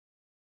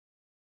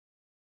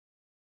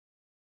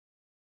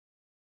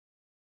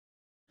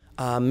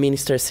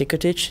Minister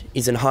Cikotić,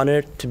 it's an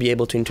honor to be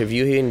able to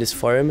interview you in this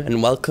forum,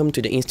 and welcome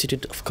to the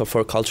Institute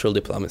for Cultural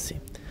Diplomacy.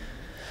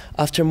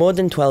 After more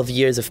than 12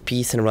 years of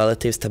peace and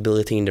relative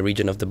stability in the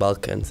region of the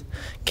Balkans,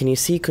 can you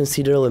see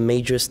consider a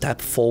major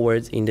step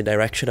forward in the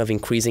direction of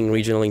increasing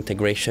regional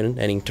integration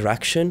and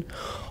interaction,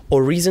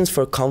 or reasons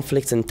for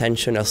conflicts and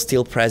tension are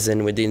still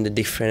present within the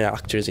different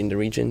actors in the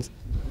regions?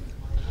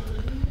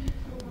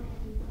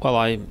 Well,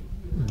 I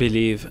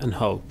believe and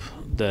hope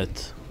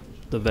that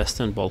the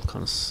Western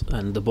Balkans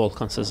and the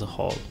Balkans as a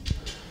whole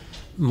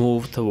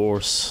move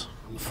towards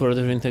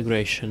further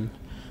integration,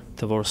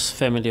 towards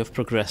family of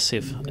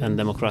progressive and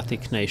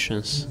democratic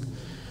nations,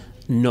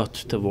 not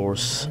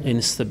towards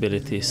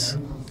instabilities,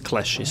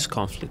 clashes,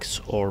 conflicts,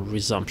 or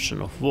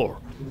resumption of war.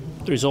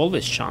 There is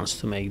always chance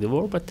to make the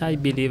war, but I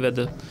believe at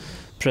the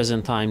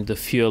present time the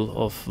fuel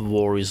of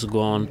war is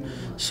gone,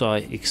 so I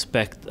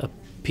expect a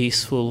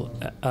peaceful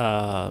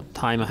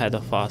time ahead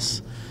of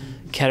us,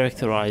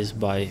 characterized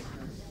by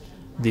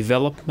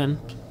development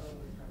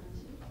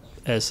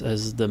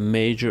as the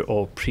major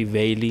or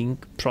prevailing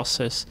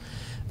process,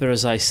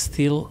 whereas I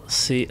still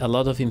see a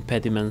lot of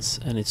impediments,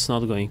 and it's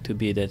not going to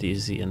be that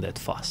easy and that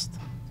fast.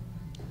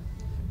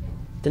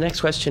 The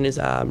next question is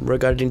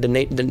regarding the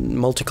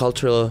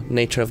multicultural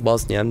nature of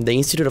Bosnia. The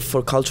Institute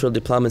for Cultural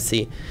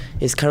Diplomacy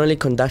is currently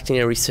conducting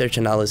a research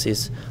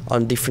analysis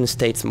on different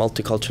states'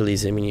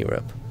 multiculturalism in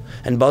Europe.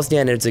 And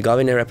Bosnia and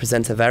Herzegovina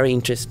represents a very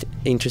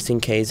interesting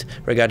case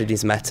regarding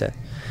this matter.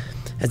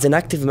 As an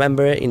active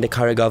member in the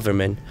current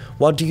government,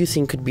 what do you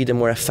think could be the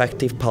more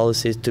effective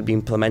policies to be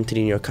implemented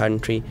in your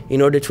country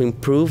in order to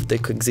improve the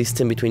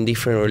coexistence between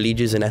different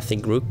religious and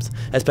ethnic groups,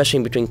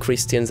 especially between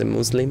Christians and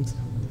Muslims?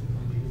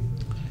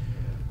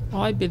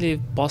 I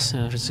believe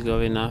Bosnia and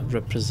Herzegovina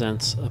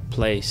represents a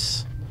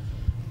place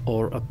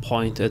or a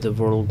point at the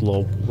world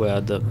globe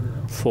where the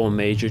four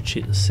major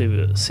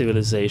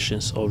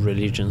civilizations or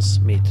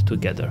religions meet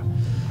together,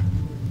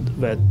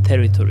 where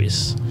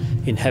territories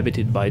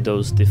inhabited by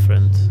those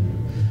different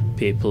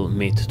people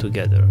meet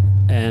together.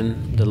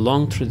 And the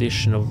long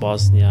tradition of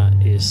Bosnia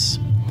is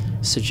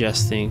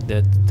suggesting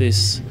that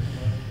this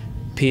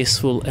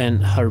peaceful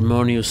and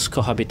harmonious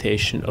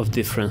cohabitation of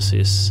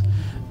differences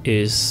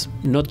is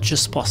not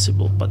just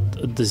possible, but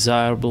a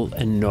desirable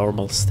and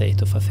normal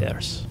state of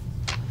affairs.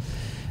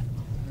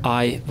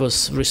 I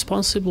was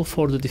responsible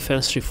for the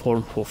defense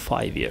reform for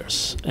 5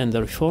 years, and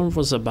the reform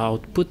was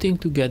about putting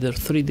together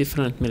 3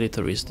 different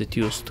militaries that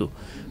used to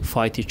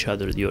fight each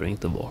other during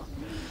the war.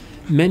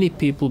 Many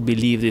people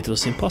believed it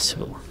was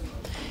impossible,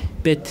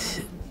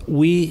 but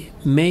we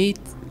made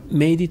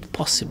it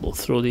possible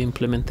through the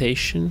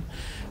implementation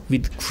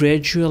with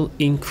gradual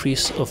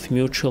increase of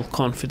mutual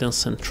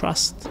confidence and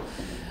trust,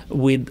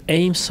 with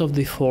aims of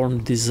the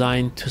reform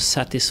designed to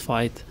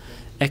satisfy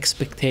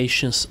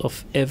expectations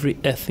of every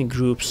ethnic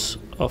groups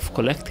of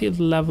collective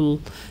level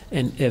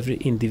and every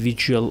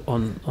individual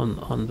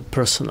on the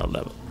personal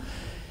level.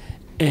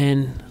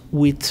 And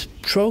with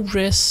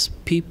progress,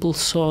 people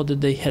saw that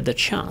they had a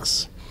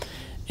chance,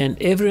 and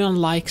everyone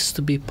likes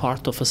to be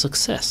part of a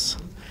success.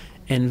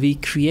 And we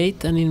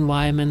create an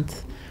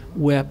environment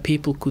where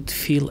people could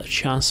feel a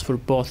chance for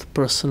both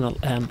personal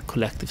and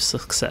collective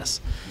success.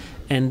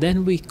 And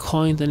then we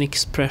coined an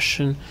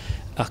expression,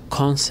 a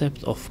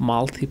concept of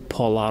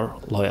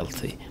multipolar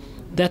loyalty.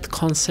 That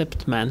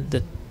concept meant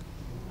that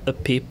a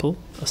people,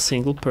 a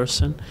single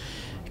person,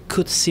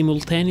 could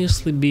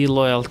simultaneously be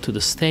loyal to the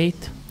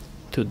state,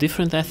 to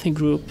different ethnic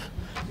group,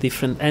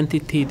 different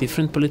entity,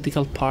 different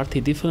political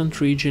party,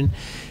 different region,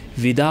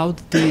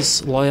 without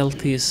these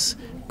loyalties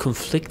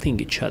conflicting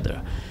each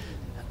other.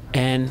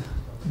 And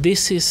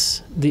this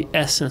is the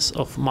essence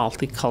of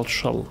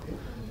multicultural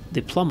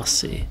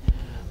diplomacy,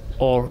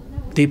 or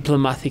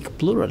diplomatic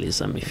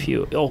pluralism,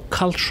 or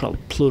cultural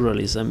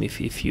pluralism,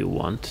 if you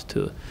want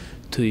to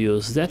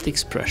use that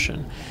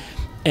expression.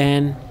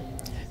 And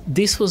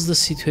this was the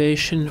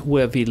situation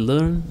where we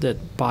learned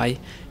that by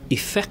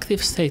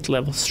effective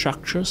state-level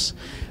structures,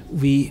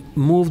 we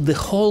moved the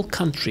whole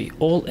country,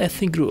 all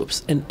ethnic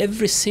groups, and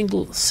every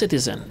single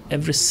citizen,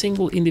 every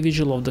single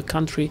individual of the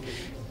country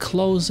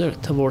closer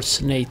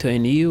towards NATO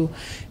and EU,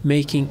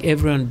 making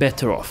everyone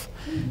better off.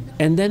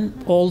 And then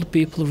all the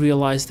people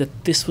realized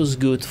that this was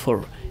good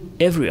for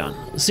everyone.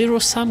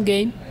 Zero-sum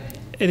game,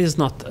 it is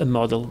not a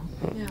model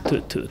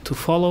to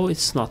follow,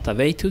 it's not a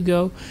way to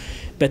go,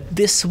 but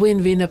this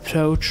win-win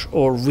approach,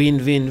 or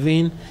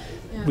win-win-win,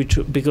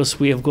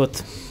 because we have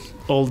got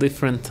all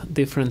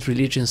different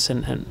religions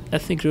and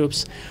ethnic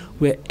groups,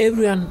 where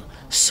everyone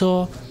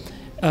saw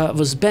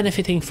was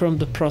benefiting from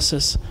the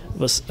process,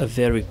 was a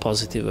very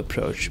positive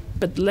approach.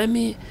 But let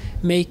me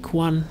make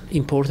one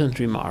important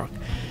remark.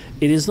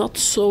 It is not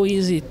so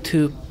easy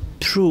to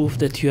prove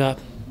that you are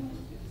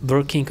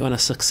working on a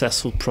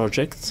successful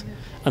project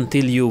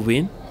until you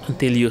win,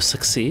 until you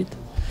succeed.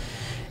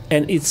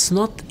 And it's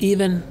not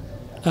even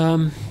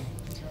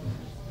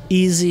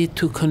easy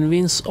to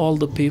convince all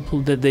the people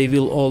that they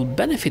will all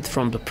benefit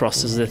from the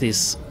process that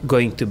is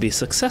going to be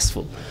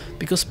successful,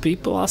 because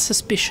people are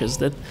suspicious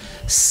that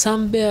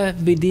somewhere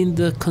within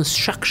the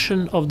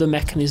construction of the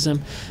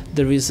mechanism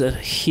there is a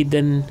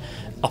hidden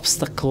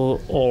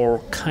obstacle or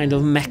kind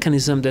of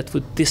mechanism that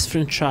would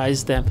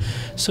disfranchise them.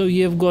 So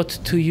you've got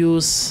to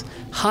use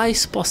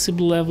highest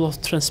possible level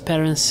of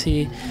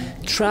transparency,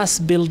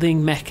 trust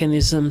building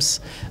mechanisms,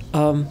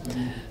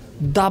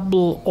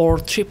 double or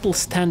triple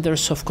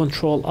standards of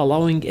control,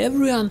 allowing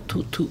everyone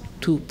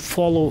to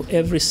follow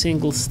every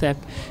single step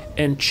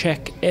and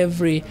check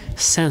every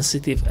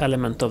sensitive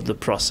element of the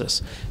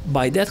process.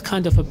 By that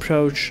kind of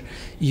approach,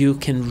 you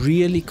can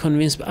really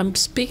convince. I'm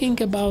speaking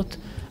about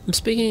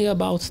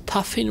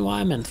tough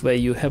environment where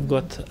you have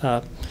got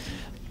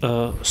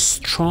a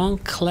strong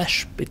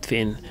clash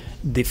between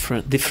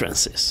different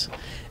differences,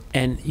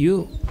 and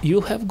you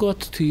have got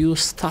to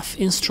use tough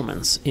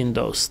instruments in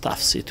those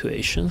tough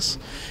situations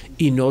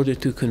in order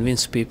to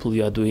convince people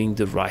you are doing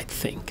the right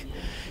thing.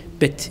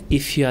 But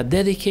if you are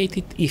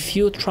dedicated, if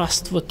you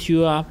trust what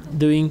you are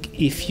doing,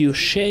 if you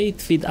share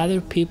it with other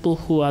people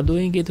who are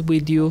doing it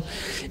with you,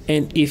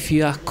 and if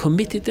you are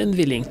committed and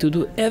willing to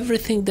do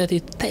everything that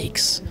it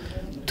takes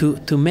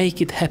to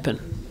make it happen,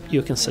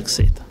 you can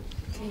succeed.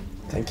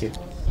 Thank you.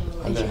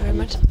 Thank you very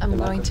much. I'm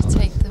going to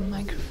take the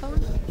microphone.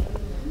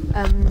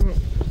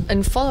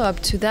 And follow up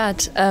to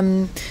that,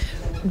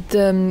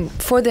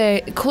 for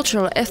their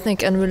cultural,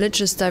 ethnic and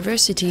religious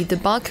diversity, the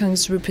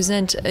Balkans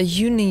represent a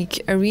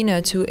unique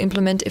arena to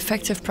implement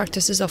effective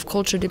practices of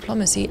cultural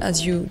diplomacy,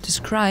 as you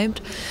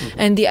described.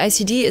 And the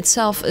ICD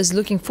itself is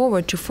looking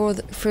forward to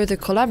further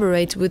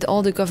collaborate with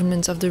all the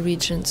governments of the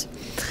regions.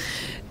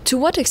 To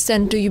what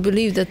extent do you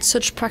believe that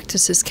such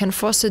practices can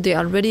foster the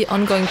already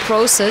ongoing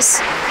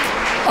process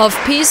of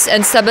peace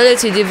and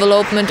stability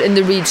development in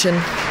the region?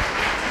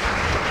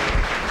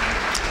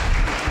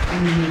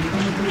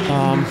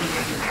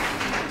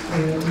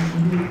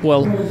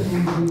 Well,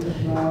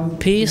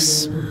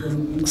 peace,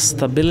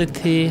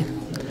 stability,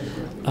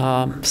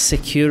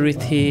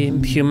 security,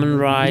 human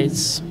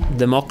rights,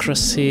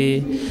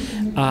 democracy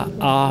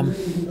are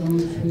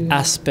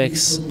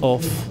aspects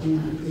of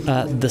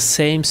the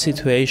same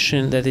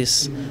situation that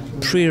is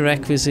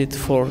prerequisite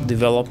for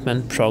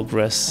development,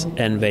 progress,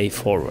 and way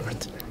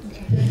forward.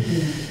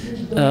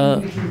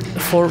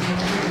 For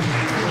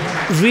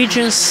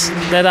regions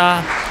that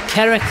are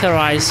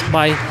characterized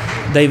by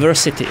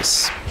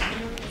diversities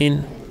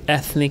in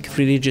ethnic,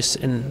 religious,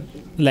 and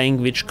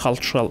language,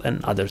 cultural,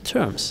 and other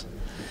terms,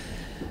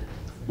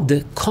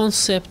 the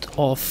concept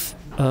of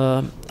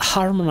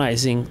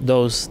harmonizing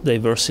those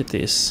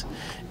diversities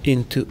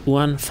into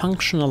one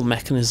functional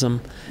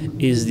mechanism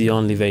is the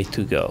only way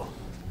to go.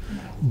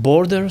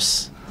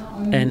 Borders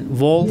and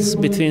walls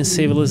between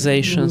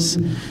civilizations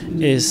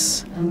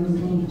is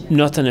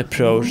not an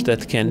approach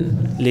that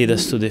can lead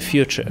us to the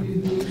future.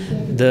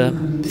 The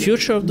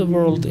future of the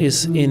world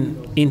is in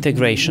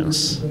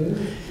integrations.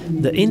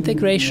 The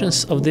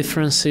integrations of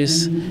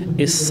differences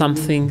is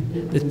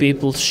something that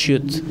people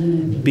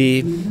should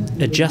be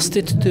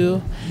adjusted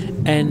to,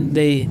 and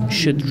they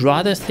should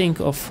rather think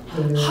of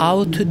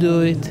how to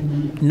do it,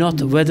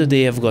 not whether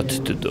they have got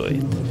to do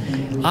it.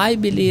 I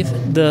believe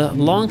the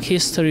long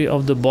history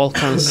of the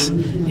Balkans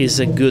is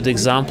a good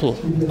example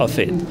of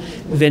it.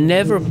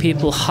 Whenever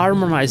people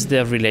harmonize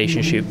their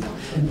relationship,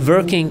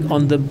 working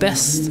on the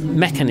best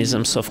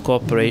mechanisms of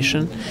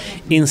cooperation,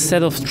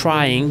 instead of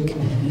trying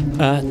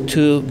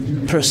to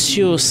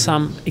pursue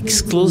some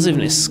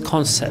exclusiveness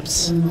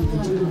concepts,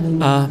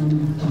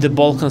 the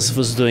Balkans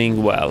was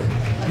doing well.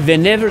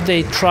 Whenever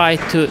they try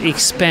to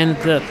expand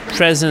the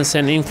presence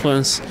and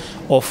influence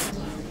of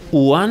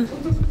one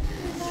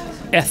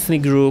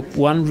ethnic group,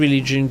 one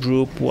religion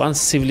group, one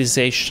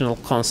civilizational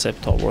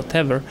concept or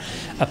whatever,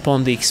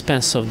 upon the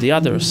expense of the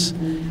others,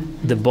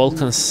 the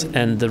Balkans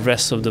and the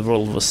rest of the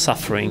world was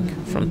suffering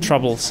from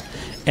troubles,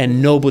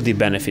 and nobody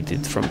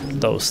benefited from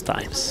those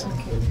times.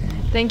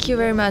 Thank you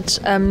very much.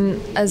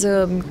 As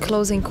a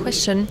closing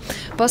question,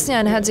 Bosnia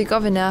and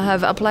Herzegovina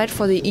have applied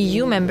for the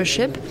EU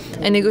membership,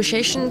 and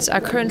negotiations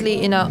are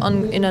currently in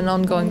an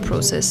ongoing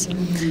process.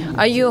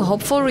 Are you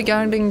hopeful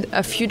regarding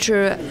a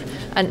future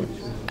and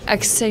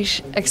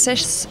access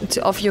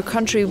of your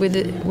country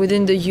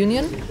within the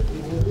Union?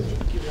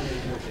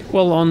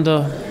 Well, on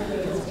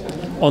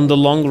the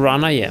long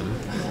run, I am.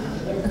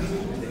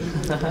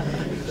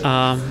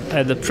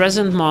 At the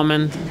present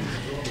moment,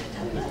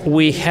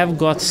 we have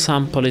got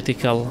some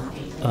political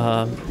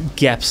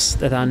gaps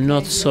that are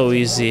not so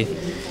easy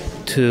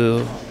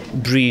to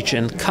breach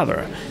and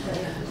cover.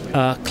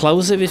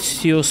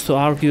 Clausewitz used to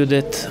argue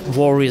that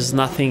war is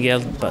nothing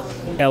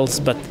else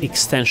but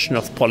extension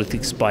of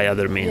politics by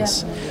other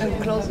means. Yeah.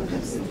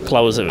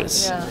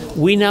 Clausewitz. Yeah.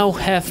 We now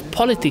have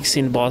politics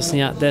in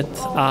Bosnia that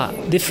are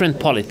different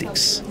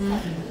politics,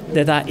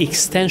 that are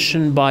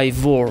extension by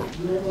war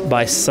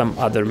by some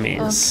other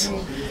means.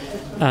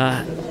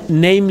 Okay.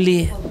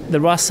 Namely,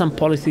 there are some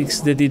politics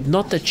that did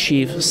not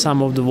achieve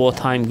some of the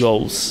wartime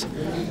goals,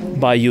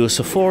 by use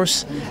of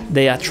force.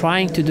 They are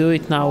trying to do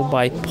it now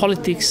by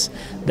politics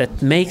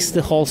that makes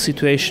the whole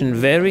situation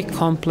very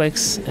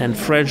complex and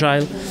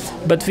fragile,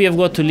 but we have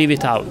got to leave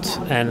it out.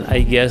 And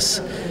I guess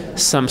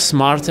some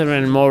smarter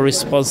and more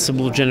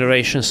responsible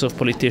generations of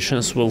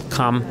politicians will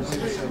come,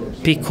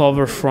 pick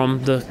over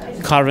from the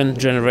current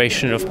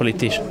generation of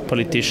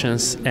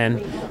politicians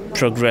and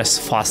progress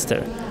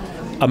faster.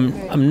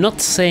 I'm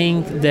not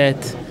saying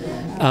that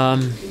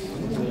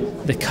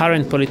the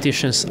current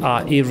politicians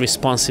are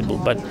irresponsible,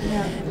 but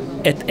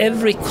at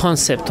every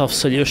concept of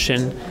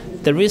solution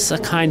there is a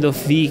kind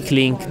of weak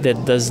link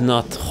that does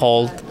not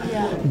hold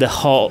the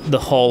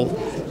whole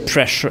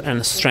pressure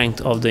and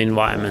strength of the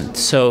environment.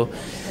 So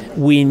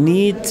we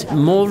need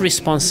more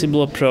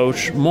responsible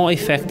approach, more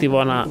effective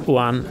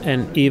one,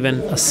 and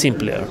even a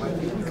simpler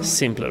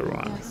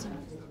one.